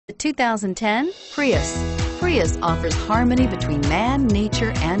The 2010 Prius. Prius offers harmony between man,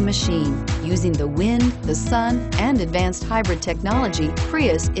 nature, and machine. Using the wind, the sun, and advanced hybrid technology,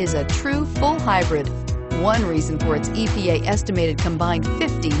 Prius is a true full hybrid. One reason for its EPA estimated combined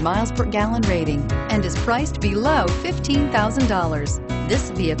 50 miles per gallon rating and is priced below $15,000. This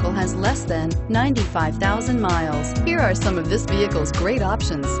vehicle has less than 95,000 miles. Here are some of this vehicle's great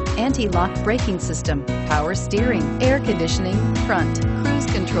options: anti-lock braking system, power steering, air conditioning, front, cruise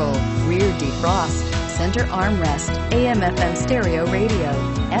control, rear defrost, center armrest, AM/FM stereo radio,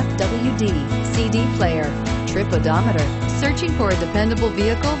 FWD, CD player, trip odometer. Searching for a dependable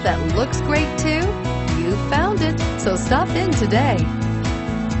vehicle that looks great too? You found it, so stop in today.